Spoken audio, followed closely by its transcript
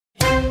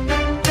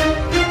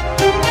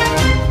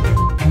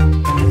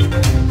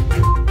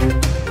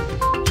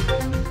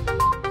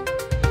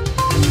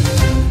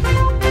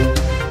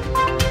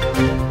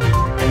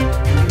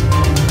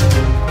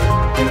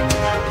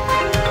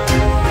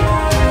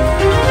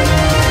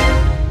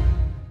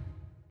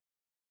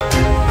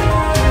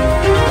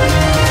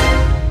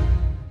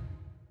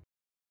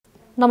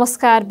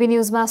नमस्कार, बी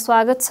न्यूजमा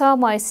स्वागत छ।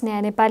 म स्नेहा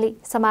नेपाली।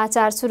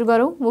 समाचार सुरु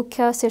गरौं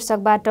मुख्य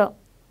शीर्षकबाट।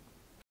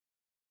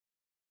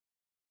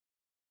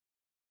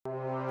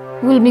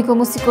 गुल्मीको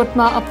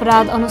मुसिकोटमा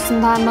अपराध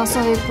अनुसन्धानमा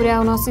सहयोग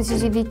पुर्याउन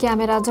सीसीटीभी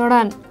क्यामेरा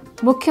जडान।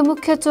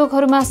 मुख्य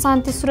चोकहरूमा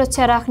शान्ति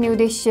सुरक्षा राख्ने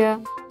उद्देश्य।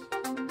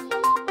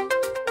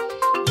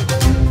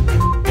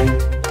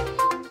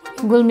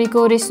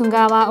 गुल्मीको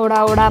रेसुङ्गामा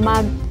ओडामा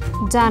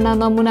जान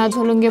नमुना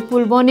झोलुङ्गे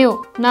पुल बन्यो,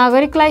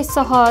 नागरिकलाई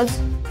सहज।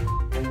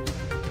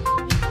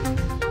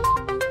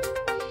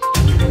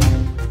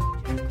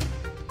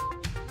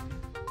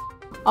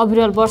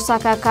 अविरल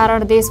वर्षाका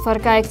कारण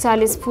देशभरका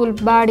 41 फूल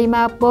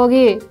बाढीमा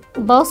बगे,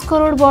 10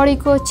 करोड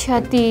बढीको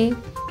क्षति।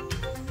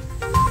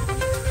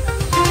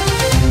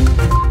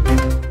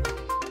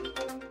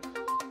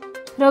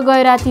 र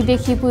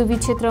गैरातीदेखि पूर्वी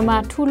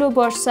क्षेत्रमा ठूलो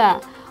वर्षा,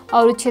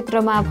 अरू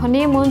क्षेत्रमा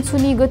भने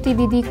मनसुनी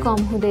गतिविधि कम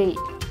हुँदै।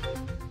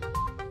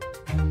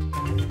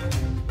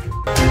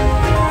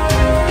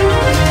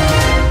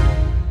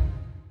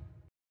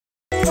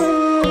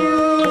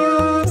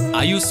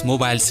 आयुष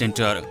मोबाइल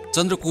सेन्टर,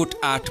 चन्द्रकोट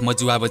 8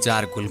 मजुवा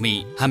बजार गुल्मी।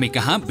 हामी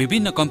कहाँ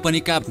विभिन्न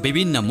कम्पनीका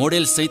विभिन्न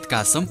मोडेल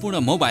सहितका सम्पूर्ण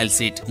mobile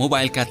set,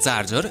 मोबाइलका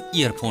charger,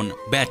 earphone,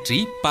 battery,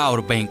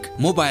 power bank,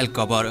 mobile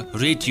cover,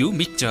 radio,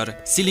 mixture,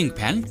 ceiling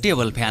fan,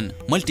 table fan,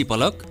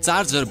 मल्टिप्लक,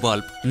 charger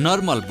bulb,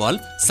 normal bulb,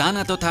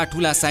 साना तथा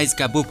ठूला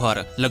साइजका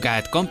बुफर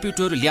लगायत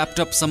कम्प्युटर,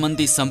 ल्यापटप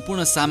सम्बन्धी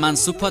सम्पूर्ण सामान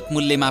सुपथ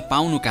मूल्यमा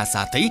पाउनुका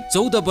साथै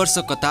 14 वर्ष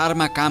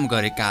कतारमा काम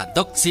गरेका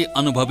दक्ष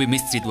अनुभवी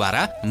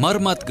मिस्त्रीद्वारा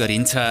मर्मत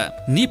गरिन्छ।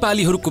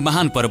 नेपालीहरूको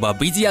महान पर्व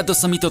विजया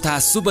दशमी तथा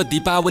शुभ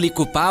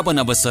दीपावलीको पावन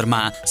अवसरमा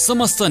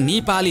समस्त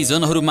नेपाली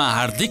जनहरूमा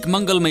हार्दिक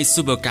मंगलमय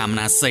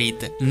शुभकामना सहित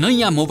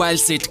नयाँ मोबाइल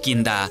सेट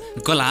किन्दा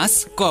ग्लास,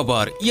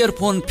 कभर,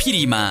 इयरफोन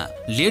फ्रीमा।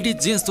 लेडिज,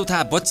 जेन्ट्स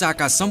तथा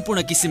बच्चाका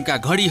सम्पूर्ण किसिमका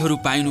घडीहरू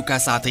पाइनुका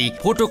साथै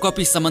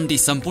फोटोकपी सम्बन्धी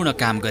सम्पूर्ण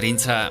काम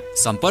गरिन्छ।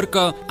 सम्पर्क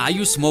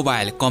Ayush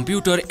mobile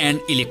computer and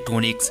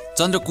electronics,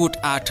 Chandrakot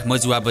 8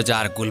 Majuwa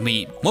बजार गुल्मी।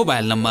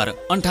 Mobile number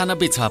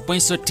 98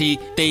 665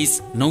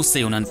 23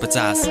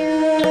 949।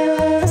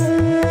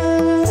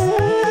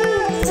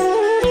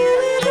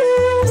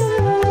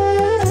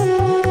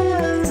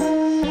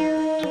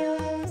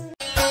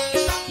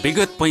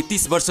 विगत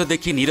 35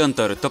 वर्षदेखि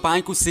निरन्तर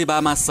तपाईको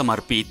सेवामा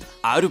समर्पित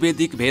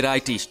आयुर्वेदिक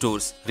भेराइटी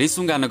स्टोर्स,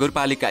 रेसुङ्गा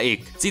नगरपालिका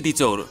 1,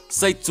 चिदीचौर,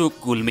 शहीद चोक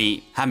गुल्मी।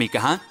 हामी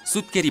कहाँ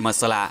सुत्केरी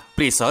मसला,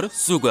 प्रेसर,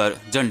 सुगर,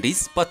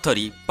 जन्डिस,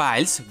 पत्थरी,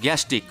 पाइल्स,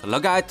 ग्यास्ट्रिक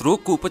लगायत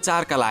रोगको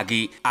उपचारका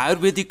लागि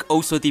आयुर्वेदिक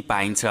औषधि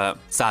पाइन्छ।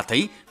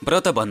 साथै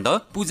व्रतबन्ध,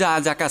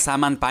 पूजाआजाका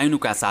सामान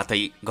पाइनुका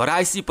साथै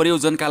घरायसी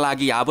प्रयोजनका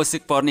लागि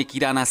आवश्यक पर्ने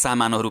किराना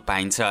सामानहरू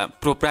पाइन्छ।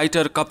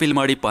 प्रोप्राइटर कपिल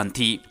मणि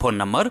पन्थी। Phone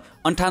number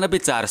 98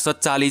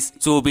 447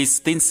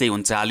 24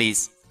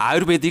 339।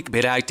 आयुर्वेदिक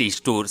भेराइटी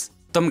स्टोर्स,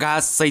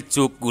 तमघास, शहीद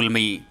चोक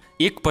गुल्मी।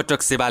 एक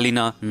पटक सेवा लिन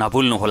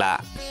नभुल्नुहोला।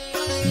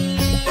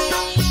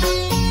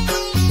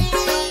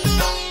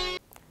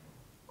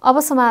 अब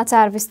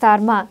समाचार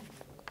विस्तारमा।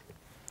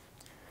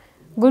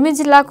 गुल्मी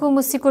जिल्लाको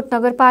मुसिकोट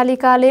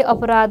नगरपालिकाले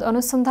अपराध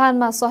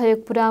अनुसन्धानमा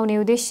सहयोग पुर्याउने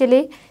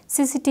उद्देश्यले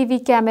सीसीटीभी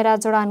क्यामेरा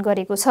जडान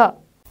गरेको छ।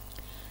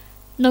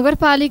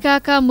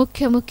 नगरपालिकाका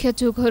मुख्य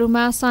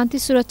चोकहरूमा शान्ति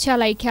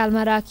सुरक्षालाई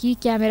ख्यालमा राखी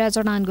क्यामेरा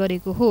जडान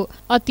गरेको हो।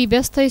 अति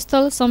व्यस्त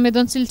स्थल,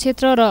 संवेदनशील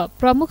क्षेत्र र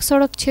प्रमुख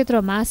सडक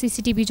क्षेत्रमा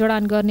सीसीटीभी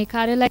जडान गर्ने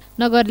कार्यलाई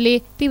नगरले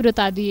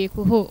तीव्रता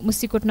दिएको हो।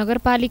 मुसिकोट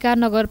नगरपालिका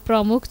नगर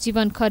प्रमुख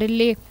जीवन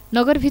खरेलले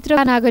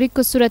नगरभित्र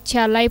नागरिकको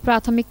सुरक्षालाई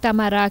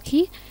प्राथमिकतामा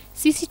राखी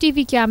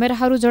सीसीटीभी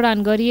क्यामेराहरू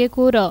जडान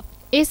गरिएको र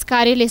यस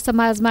कार्यले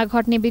समाजमा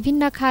घट्ने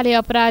विभिन्न खाले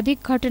आपराधिक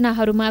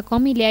घटनाहरूमा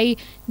कमी ल्याई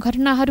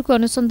घटनाहरूको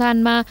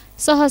अनुसन्धानमा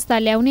सहजता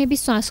ल्याउने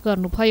विश्वास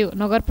गर्नुभयो।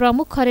 नगर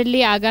प्रमुख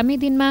खरेलले आगामी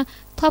दिनमा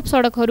थप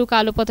सडकहरू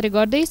कालोपत्रे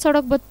गर्दै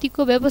सडक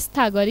बत्तीको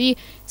व्यवस्था गरी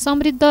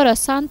समृद्ध र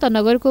शान्त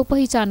नगरको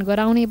पहिचान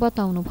गराउने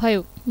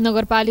बताउनुभयो।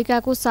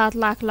 नगरपालिकाको 7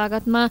 लाख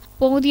लागतमा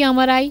पौदी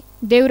अमराई,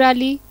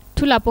 देउराली,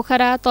 ठुला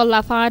पोखरा,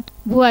 तल्लाफाँट,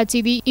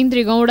 भुवाचिदी,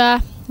 इन्द्रीगौडा,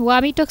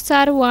 वामी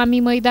टक्सार, वामी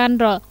मैदान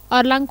र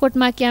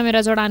अर्लाङकोटमा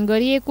क्यामेरा जडान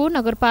गरिएको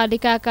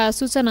नगरपालिकाका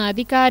सूचना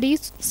अधिकारी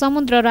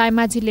समुद्र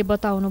रायमाझीले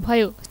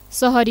बताउनुभयो।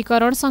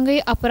 शहरीकरणसँगै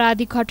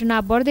आपराधिक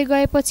घटना बढ्दै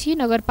गएपछि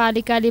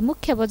नगरपालिकाले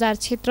मुख्य बजार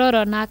क्षेत्र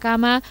र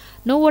नाकामा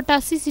 9वटा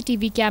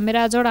सीसीटीभी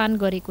क्यामेरा जडान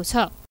गरेको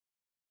छ।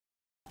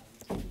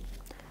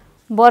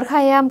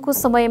 बर्खायामको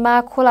समयमा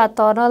खोला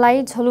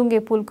तर्नलाई झोलुङ्गे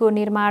पुलको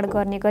निर्माण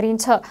गर्ने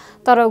गरिन्छ।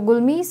 तर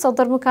गुल्मी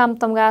सदरमुकाम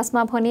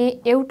तमघासमा भने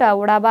एउटा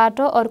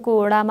ओडाबाट अर्को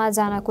ओडामा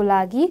जानको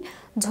लागि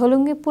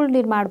झोलुङ्गे पुल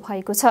निर्माण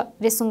भएको छ।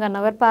 रेसुङ्गा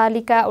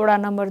नगरपालिका ओडा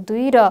नम्बर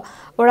 2 र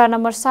ओडा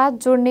नम्बर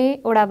 7 जोड्ने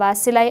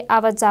ओडावासीलाई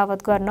आवत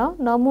जावत गर्न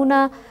नमुना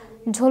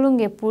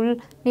झोलुङ्गे पुल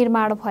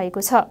निर्माण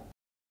भएको छ।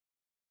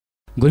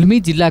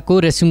 गुल्मी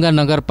जिल्लाको रेसुङ्गा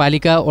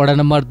नगरपालिका वडा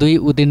नम्बर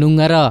 2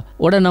 उदिनुङ्गा र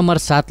वडा नम्बर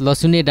 7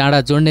 लसुने डाँडा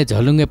जोड्ने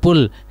झलुङ्गे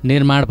पुल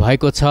निर्माण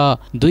भएको छ।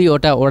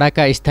 2वटा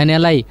वडाका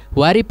स्थानीयलाई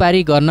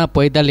वारीपारी गर्न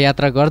पैदल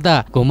यात्रा गर्दा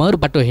घुमौर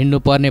बाटो हिँड्नु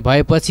पर्ने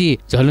भएपछि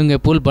झलुङ्गे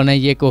पुल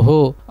बनाइएको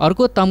हो।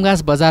 अर्को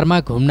तमघास बजारमा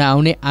घुम्न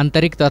आउने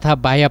आन्तरिक तथा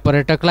बाह्य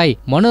पर्यटकलाई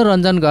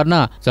मनोरञ्जन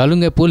गर्न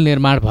झलुङ्गे पुल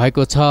निर्माण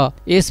भएको छ।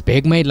 यस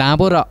भेगमै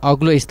लामो र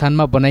अग्लो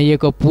स्थानमा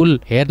बनाइएको पुल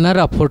हेर्न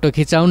र फोटो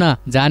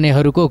खिचाउन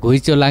जानेहरूको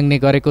घुइँचो लाग्ने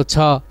गरेको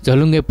छ।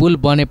 झलुङ्गे पुल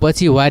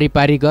बनेपछि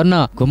वारीपारी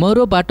गर्न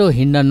घुमौरो बाटो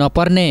हिँड्न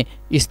नपर्ने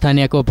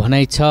स्थानीयको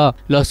भनाइ छ।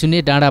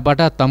 लसुने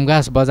डाँडाबाट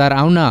तमघास बजार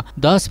आउन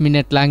 10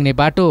 मिनेट लाग्ने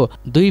बाटो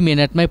 2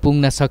 मिनेटमै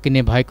पुग्न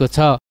सकिने भएको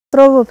छ।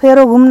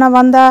 फेरो घुम्न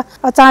भन्दा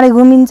चाँडै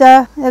घुमिन्छ,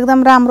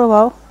 एकदम राम्रो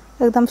भयो,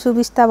 एकदम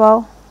सुविस्ता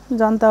भयो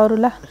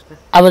जनताहरूलाई।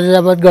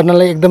 आवाजावत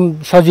गर्नलाई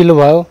एकदम सजिलो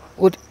भयो।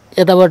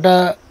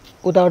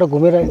 उताबाट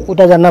घुमेर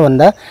उता जान्न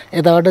भन्दा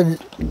यताबाट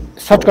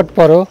सर्टकट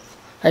पर्यो,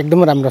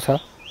 एकदम राम्रो छ।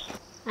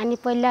 अनि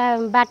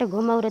पहिला बाटो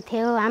घुमौरो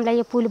थियो, हामीलाई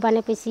यो पुल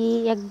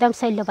बनेपछि एकदम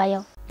सजिलो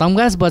भयो।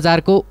 तमघास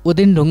बजारको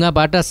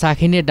उदिनढुङ्गाबाट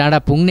साखिने डाँडा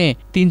पुग्ने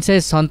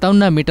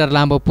 357 मिटर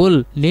लामो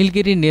पुल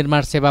नीलगिरी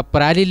निर्माण सेवा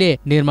प्रणालीले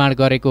निर्माण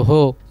गरेको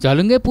हो।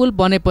 झलुङ्गे पुल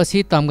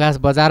बनेपछि तमघास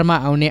बजारमा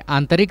आउने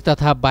आन्तरिक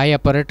तथा बाह्य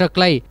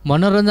पर्यटकलाई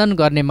मनोरञ्जन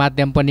गर्ने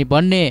माध्यम पनि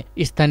बन्ने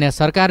स्थानीय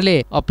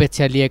सरकारले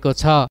अपेक्षा लिएको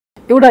छ।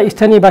 एउटा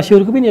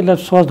स्थानीयवासीहरूको पनि यसलाई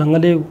सहज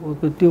ढङ्गले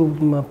त्यो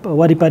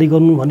वारीपारी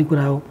गर्नु भन्ने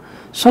कुरा हो।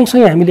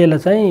 सँगसँगै हामीले यसलाई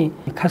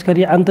चाहिँ खास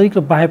गरी आन्तरिक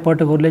र बाह्य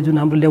पर्यटकहरूलाई जुन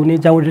हाम्रो ल्याउने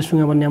जाउँ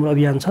रेसुङ्गा भन्ने हाम्रो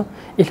अभियान छ,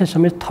 यसलाई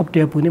समेत थप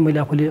टेवा पुग्ने मैले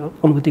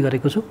आफूले अनुभूति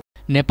गरेको छु।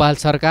 नेपाल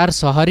सरकार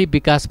शहरी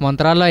विकास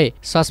मन्त्रालय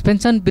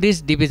सस्पेन्सन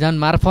ब्रिज डिभिजन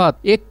मार्फत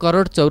 1,84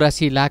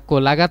 करोडको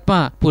लागतमा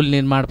पुल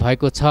निर्माण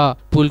भएको छ।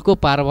 पुलको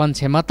पारवहन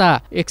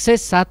क्षमता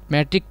 107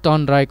 मेट्रिक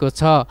टन रहेको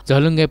छ।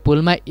 झलुङ्गे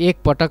पुलमा एक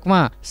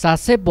पटकमा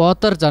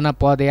 772 जना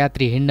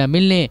पदयात्री हिँड्न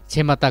मिल्ने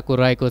क्षमताको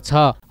रहेको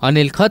छ।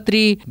 अनिल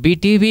खत्री,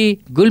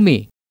 BTV,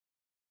 गुल्मी।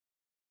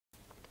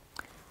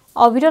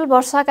 अविरल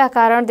वर्षाका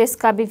कारण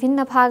देशका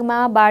विभिन्न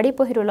भागमा बाढी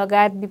पहिरो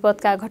लगायत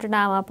विपदका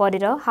घटनामा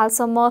परेर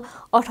हालसम्म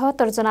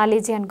 78 जनाले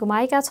ज्यान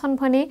गुमाएका छन्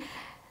भने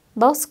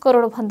 10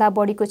 करोडभन्दा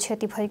बढीको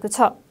क्षति भएको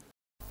छ।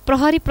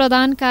 प्रहरी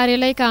प्रधान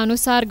कार्यालयका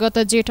अनुसार गत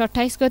जेठ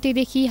 28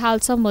 गतेदेखि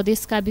हालसम्म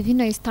देशका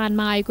विभिन्न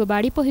स्थानमा आएको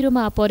बाढी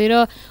पहिरोमा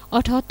परेर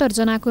 78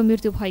 जनाको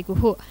मृत्यु भएको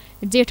हो।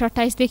 जेठ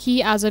 28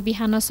 देखि आज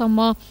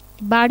बिहानसम्म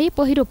बाढी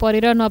पहिरो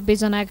परेर 90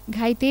 जना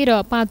घाइते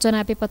र 5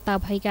 जना बेपत्ता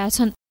भएका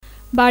छन्।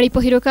 बाढी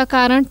पहिरोका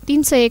कारण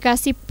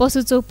 381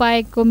 पशु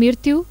चौपाएको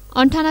मृत्यु,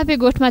 98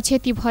 गोठमा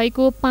क्षति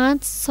भएको,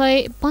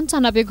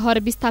 595 घर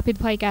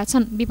विस्थापित भएका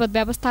छन्। विपद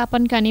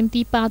व्यवस्थापनका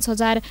निम्ति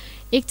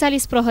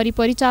 5041 प्रहरी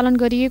परिचालन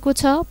गरिएको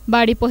छ।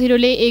 बाढी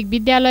पहिरोले एक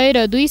विद्यालय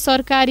र 2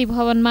 सरकारी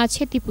भवनमा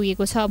क्षति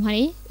पुगेको छ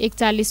भने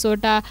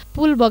 41वटा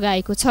पुल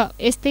बगाएको छ।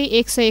 यस्तै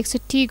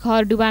 161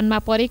 घर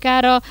डुबानमा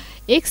परेका र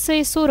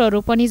 116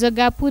 रोपनी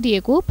जग्गा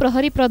पुरिएको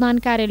प्रहरी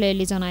प्रधान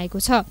कार्यालयले जनाएको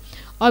छ।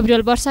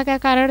 अविरल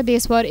वर्षाका कारण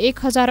देशभर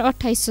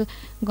 1028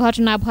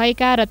 घटना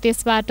भएका र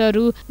त्यसबाट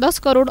रु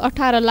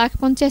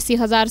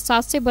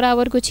 10,18,85,700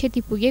 बराबरको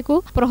क्षति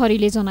पुगेको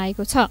प्रहरीले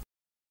जनाएको छ।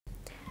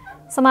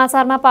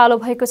 समाचारमा पालो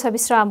भएको छ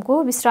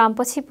विश्रामको।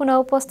 विश्रामपछि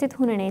पुनः उपस्थित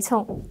हुने नै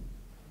छौं।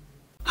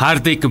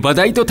 हार्दिक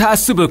बधाई तथा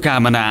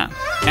शुभकामना।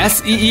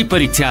 एसईई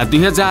परीक्षा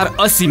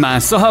 2080 मा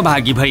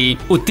सहभागी भई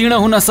उत्तीर्ण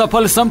हुन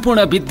सफल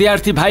सम्पूर्ण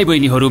विद्यार्थी भाइ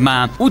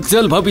बहिनीहरूमा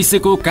उज्जवल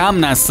भविष्यको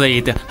कामना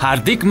सहित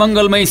हार्दिक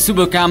मंगलमय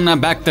शुभकामना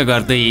व्यक्त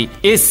गर्दै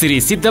एस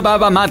श्री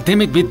सिद्धबाबा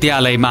माध्यमिक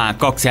विद्यालयमा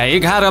कक्षा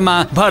 11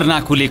 मा भर्ना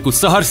खुलेको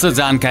सहर्ष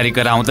जानकारी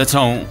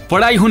गराउँदछौं।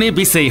 पढाइ हुने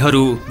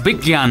विषयहरू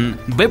विज्ञान,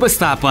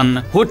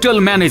 व्यवस्थापन, होटल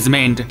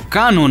म्यानेजमेन्ट,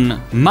 कानुन,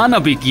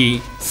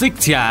 मानविकी,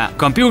 शिक्षा,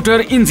 कम्प्युटर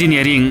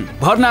इन्जिनियरिङ।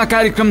 भर्ना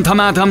कार्यक्रम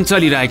धमाधम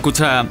चलिरहेको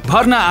छ।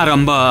 भर्ना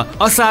आरम्भ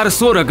असार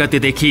 16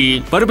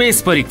 गतेदेखि,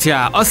 प्रवेश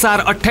परीक्षा असार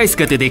 28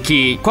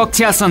 गतेदेखि,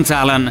 कक्षा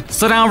सञ्चालन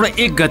श्रावण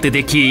 1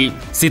 गतेदेखि।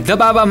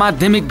 सिद्धबाबा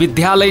माध्यमिक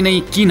विद्यालय नै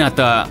किन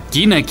त?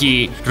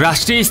 किनकि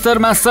राष्ट्रिय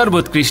स्तरमा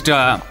सर्वोत्कृष्ट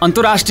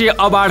अन्तर्राष्ट्रिय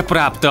अवार्ड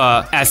प्राप्त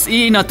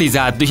एसई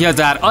नतिजा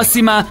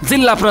 2080 मा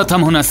जिल्ला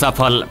प्रथम हुन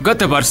सफल।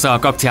 गत वर्ष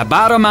कक्षा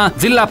 12 मा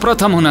जिल्ला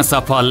प्रथम हुन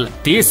सफल।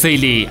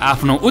 त्यसैले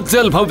आफ्नो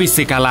उज्जवल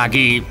भविष्यका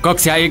लागि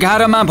कक्षा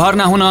 11 मा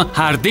भर्ना हुन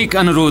हार्दिक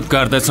अनुरोध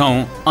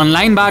गर्दछौं।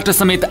 अनलाइनबाट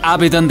समेत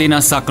आवेदन दिन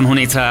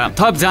सक्नुहुनेछ।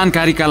 थप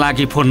जानकारीका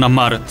लागि फोन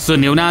नम्बर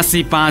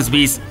 079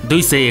 520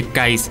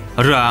 221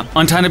 र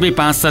 98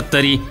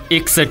 570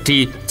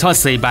 61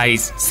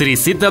 622। श्री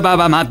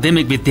सिद्धबाबा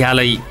माध्यमिक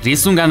विद्यालय,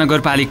 रेसुङ्गा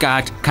नगरपालिका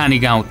 8,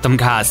 खानीगाउँ,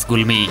 तमघास,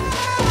 गुल्मी।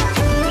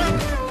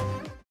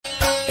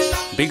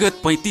 विगत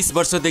 35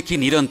 वर्षदेखि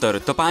निरन्तर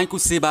तपाईको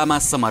सेवामा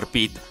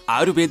समर्पित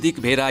आयुर्वेदिक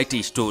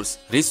भेराइटी स्टोर्स,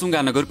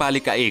 रेसुङ्गा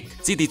नगरपालिका 1,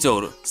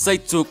 चिदीचौर, सैद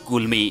चोक,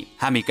 गुल्मी।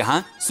 हामी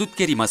कहाँ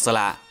सुत्केरी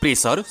मसला,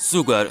 प्रेसर,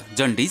 सुगर,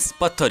 जन्डिस,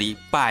 पत्थरी,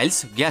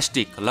 पाइल्स,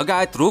 ग्यास्ट्रिक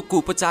लगायत रोगको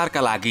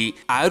उपचारका लागि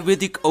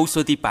आयुर्वेदिक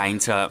औषधि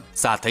पाइन्छ।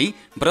 साथै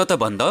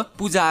व्रतबन्ध,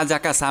 पूजा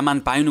आजाका सामान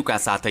पाइनुका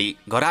साथै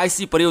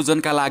घरायसी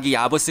प्रयोजनका लागि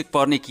आवश्यक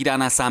पर्ने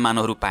किराना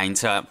सामानहरू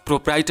पाइन्छ।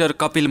 प्रोप्राइटर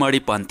कपिल मणि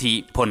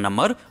पन्थी। Phone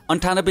number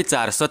 98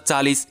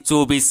 447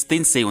 24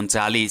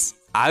 339।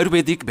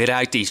 आयुर्वेदिक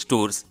भेराइटी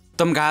स्टोर्स,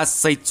 तमघास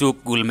सहित चोक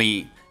गुल्मी।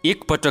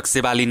 एक पटक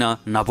सेवा लिन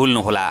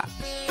नभुल्नुहोला।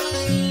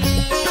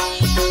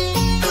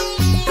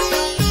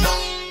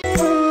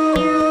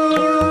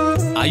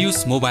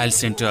 आयुष मोबाइल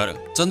सेन्टर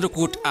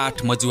चन्द्रकोट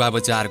 8 मजुवा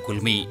बजार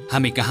गुल्मी।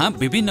 हामी कहाँ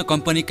विभिन्न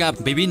कम्पनीका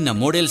विभिन्न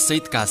मोडेल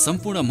सहितका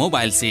सम्पूर्ण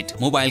mobile set,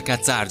 मोबाइलका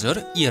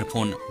charger,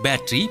 earphone,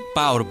 battery,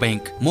 power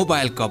bank,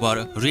 mobile cover,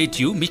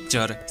 radio,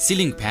 mixture,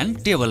 ceiling fan,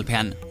 table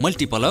fan,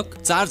 मल्टिप्लग,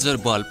 charger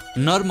bulb,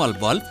 normal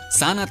bulb,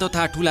 साना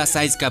तथा ठुला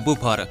साइजका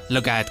बुफर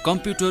लगायत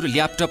कम्प्युटर,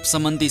 ल्यापटप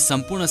सम्बन्धी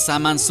सम्पूर्ण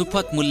सामान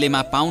सुपथ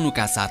मूल्यमा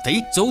पाउनुका साथै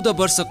 14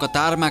 वर्ष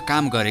कतारमा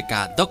काम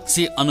गरेका दक्ष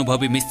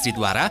अनुभवी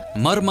मिस्त्रीद्वारा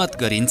मर्मत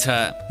गरिन्छ।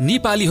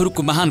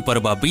 नेपालीहरूको महान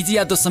पर्व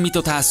विजया दशमी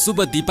तथा शुभ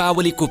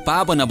दीपावलीको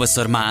पावन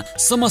अवसरमा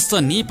समस्त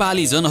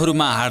नेपाली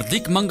जनहरूमा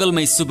हार्दिक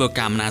मङ्गलमय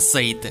शुभकामना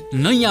सहित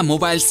नयाँ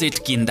मोबाइल सेट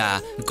किन्दा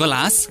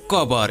ग्लास,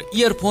 कभर,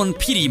 इयरफोन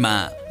फ्रीमा।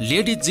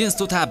 लेडिज, जेन्ट्स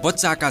तथा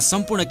बच्चाका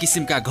सम्पूर्ण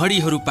किसिमका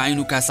घडीहरू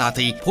पाइनुका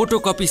साथै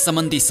फोटोकपी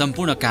सम्बन्धी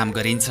सम्पूर्ण काम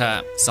गरिन्छ।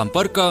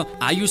 सम्पर्क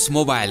Ayush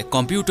mobile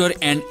computer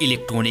and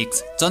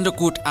electronics,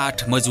 Chandrakot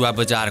 8 Majuwa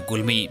बजार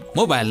गुल्मी।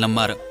 Mobile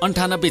number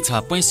 98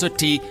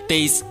 665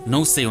 23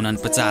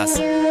 949।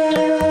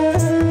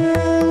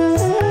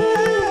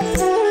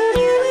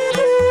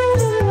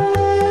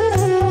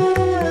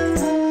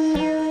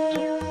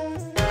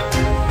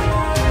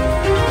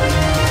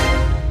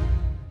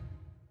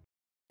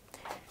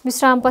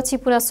 विश्रामपछि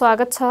पुनः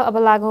स्वागत छ। अब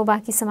लागौँ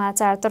बाँकी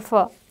समाचारतर्फ।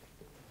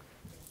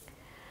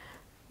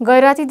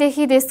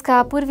 गैरातीदेखि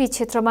देशका पूर्वी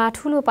क्षेत्रमा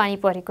ठूलो पानी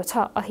परेको छ।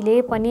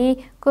 अहिले पनि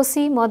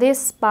कोशी,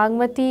 मधेस,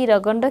 बागमती र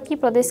गण्डकी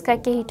प्रदेशका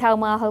केही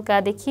ठाउँमा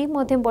हल्कादेखि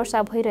मध्यम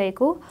वर्षा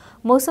भइरहेको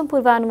मौसम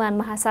पूर्वानुमान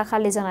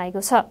महाशाखाले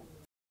जनाएको छ।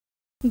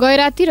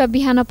 गैराती र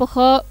बिहानपख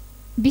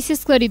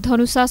विशेष गरी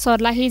धनुषा,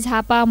 सर्लाही,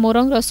 झापा,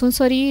 मोरङ र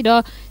सुनसरी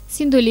र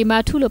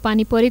सिन्धुलीमा ठूलो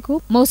पानी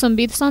परेको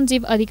मौसमविद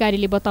सञ्जीव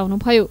अधिकारीले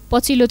बताउनुभयो।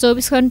 पछिल्लो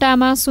 24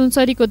 घण्टामा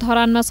सुनसरीको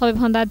धरानमा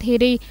सबैभन्दा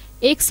धेरै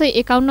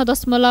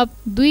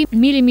 151.2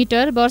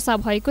 मिलिमिटर वर्षा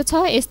भएको छ।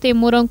 यस्तै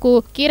मोरङको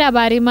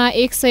केराबारीमा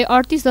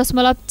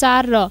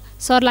 138.4 र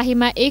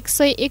सर्लाहीमा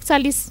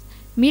 141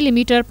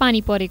 मिलिमिटर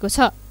पानी परेको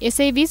छ।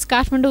 यसैबीच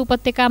काठमाडौँ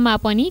उपत्यकामा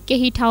पनि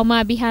केही ठाउँमा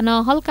बिहान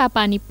हल्का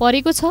पानी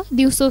परेको छ।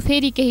 दिउँसो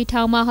फेरि केही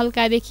ठाउँमा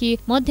हल्कादेखि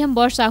मध्यम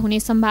वर्षा हुने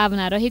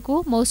सम्भावना रहेको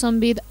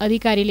मौसमविद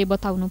अधिकारीले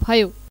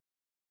बताउनुभयो।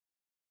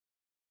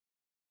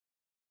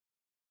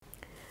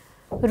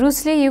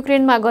 रुसले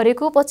युक्रेनमा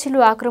गरेको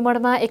पछिल्लो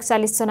आक्रमणमा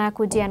 41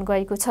 जनाको ज्यान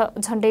गएको छ।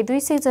 झण्डै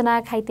 200 जना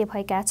घाइते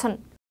भएका छन्।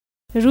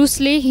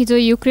 रुसले हिजो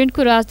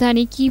युक्रेनको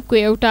राजधानी कीवको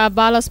एउटा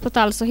बाल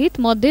अस्पताल सहित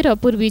मध्य र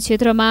पूर्वी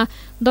क्षेत्रमा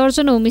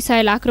दर्जनौं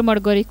मिसाइल आक्रमण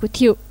गरेको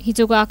थियो।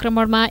 हिजोको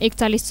आक्रमणमा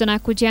 41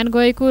 जनाको ज्यान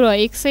गएको र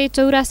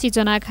 184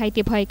 जना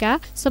घाइते भएका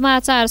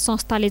समाचार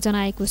संस्थाले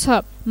जनाएको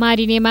छ।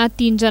 मारिनेमा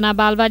 3 जना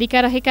बालबालिका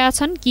रहेका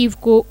छन्।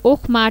 कीवको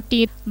ओख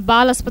मार्टिन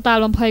बाल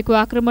अस्पतालमा भएको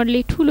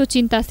आक्रमणले ठूलो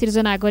चिन्ता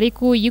सिर्जना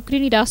गरेको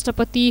युक्रेनी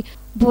राष्ट्रपति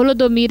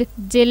भोलोदोमिर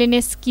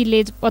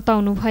जेलेनेस्कीले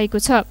बताउनु भएको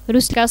छ।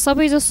 रुसका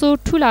सबैजसो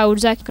ठूला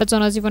ऊर्जाका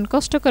जनजीवन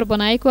कष्टकर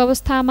बनाएको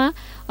अवस्थामा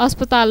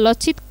अस्पताल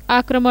लक्षित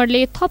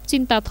आक्रमणले थप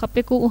चिन्ता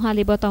थपेको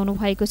उहाँले बताउनु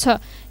भएको छ।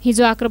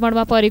 हिजो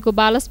आक्रमणमा परेको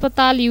बाल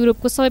अस्पताल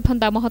युरोपको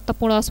सबैभन्दा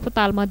महत्त्वपूर्ण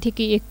अस्पताल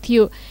मध्येकै एक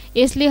थियो।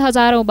 यसले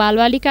हजारौं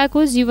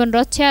बालबालिकाको जीवन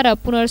रक्षा र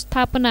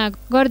पुनर्स्थापना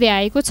गर्दै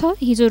आएको छ।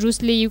 हिजो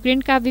रुसले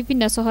युक्रेनका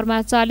विभिन्न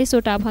शहरमा 40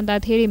 वटा भन्दा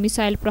धेरै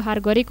मिसाइल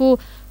प्रहार गरेको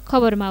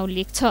खबरमा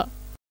उल्लेख छ।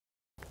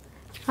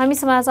 हामी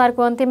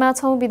समाचारको अन्त्यमा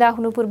छौं। बिदा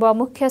हुनु पूर्व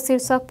मुख्य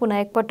शीर्षक पुनः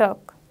एकपटक।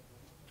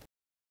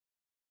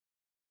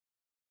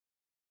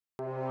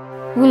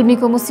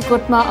 गुल्मीको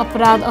मुसिकोटमा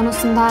अपराध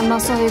अनुसन्धानमा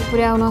सहयोग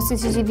पुर्याउन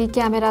सीसीटीभी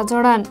क्यामेरा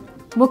जडान।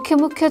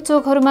 मुख्य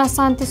चोकहरूमा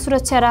शान्ति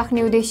सुरक्षा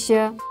राख्ने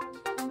उद्देश्य।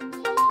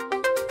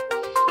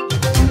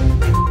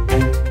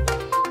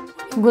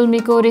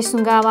 गुल्मीको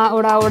रेसुङ्गामा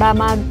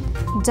ओडामा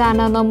जान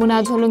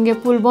नमुना झोलुङ्गे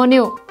पुल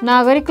बन्यो।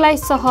 नागरिकलाई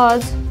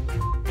सहज।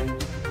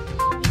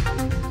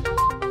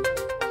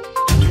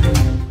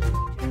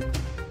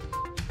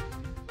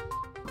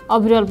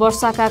 अविरल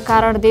वर्षाका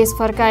कारण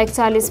देशभरका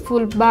 41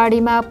 पुल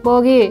बाढीमा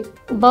बगे।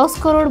 10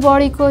 करोड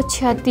बढीको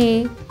क्षति।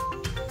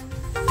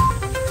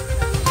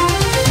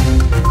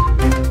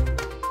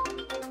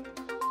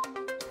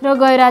 र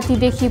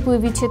गैरातीदेखि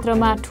पूर्वी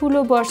क्षेत्रमा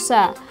ठूलो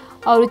वर्षा,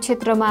 अरू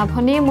क्षेत्रमा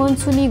भने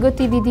मनसुनी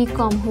गतिविधि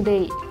कम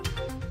हुँदै।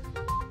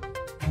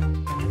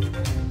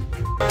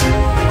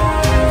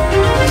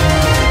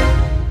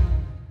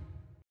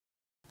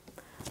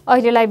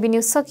 अहिलेलाई बी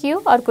न्यूज सकियो।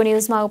 अर्को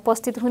न्यूजमा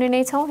उपस्थित हुने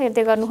नै छौं।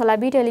 हेर्दै गर्नुहोला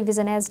बी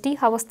टेलिभिजन HD।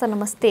 हवस् त,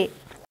 नमस्ते।